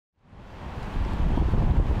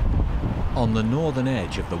On the northern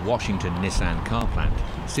edge of the Washington Nissan car plant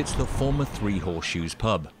sits the former Three Horseshoes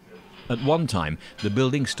pub. At one time, the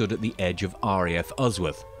building stood at the edge of RAF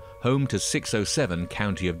Usworth, home to 607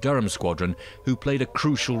 County of Durham Squadron, who played a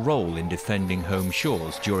crucial role in defending home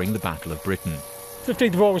shores during the Battle of Britain.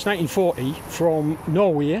 15th of August 1940, from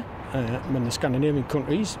Norway and the Scandinavian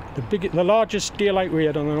countries, the largest daylight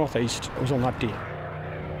raid on the northeast was on that day.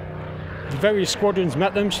 The various squadrons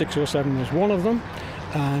met them, 607 was one of them,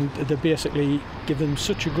 and they basically gave them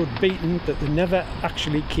such a good beating that they never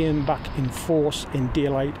actually came back in force in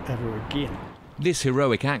daylight ever again. This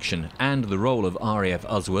heroic action and the role of RAF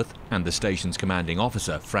Usworth and the station's commanding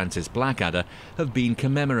officer, Flt Blackadder, have been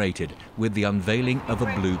commemorated with the unveiling of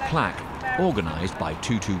a blue plaque organised by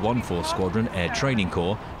 2214 Squadron Air Training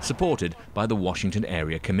Corps, supported by the Washington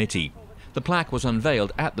Area Committee. The plaque was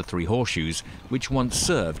unveiled at the Three Horseshoes, which once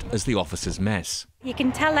served as the officers' mess. You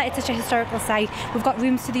can tell that it's such a historical site. We've got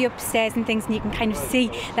rooms to the upstairs and things, and you can kind of see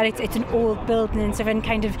that it's an old building and stuff, and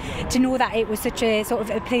kind of to know that it was such a sort of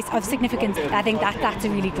a place of significance. I think that's a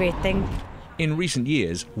really great thing. In recent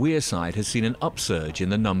years, Wearside has seen an upsurge in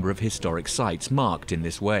the number of historic sites marked in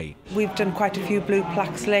this way. We've done quite a few blue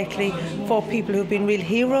plaques lately for people who've been real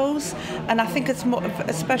heroes, and I think it's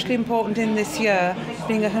especially important in this year,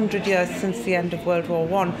 being 100 years since the end of World War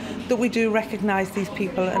I, that we do recognise these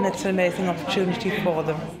people, and it's an amazing opportunity for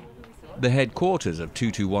them. The headquarters of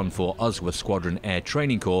 2214 Usworth Squadron Air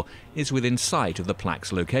Training Corps is within sight of the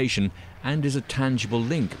plaque's location and is a tangible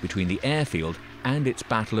link between the airfield and its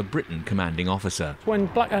Battle of Britain commanding officer. When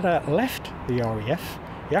Blackadder left the RAF,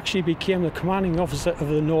 he actually became the commanding officer of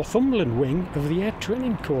the Northumberland wing of the Air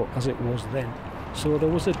Training Corps, as it was then. So there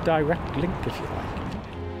was a direct link, if you like.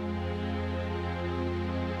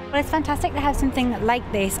 Well, it's fantastic to have something like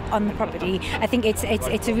this on the property. I think it's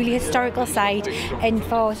a really historical site, and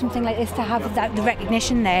for something like this to have the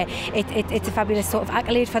recognition there, it's a fabulous sort of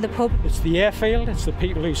accolade for the pub. It's the airfield, it's the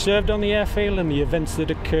people who served on the airfield and the events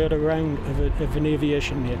that occurred around of an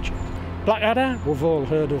aviation nature. Blackadder, we've all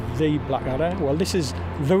heard of the Blackadder. Well, this is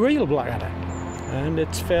the real Blackadder, and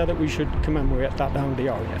it's fair that we should commemorate that down the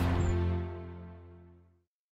RAF.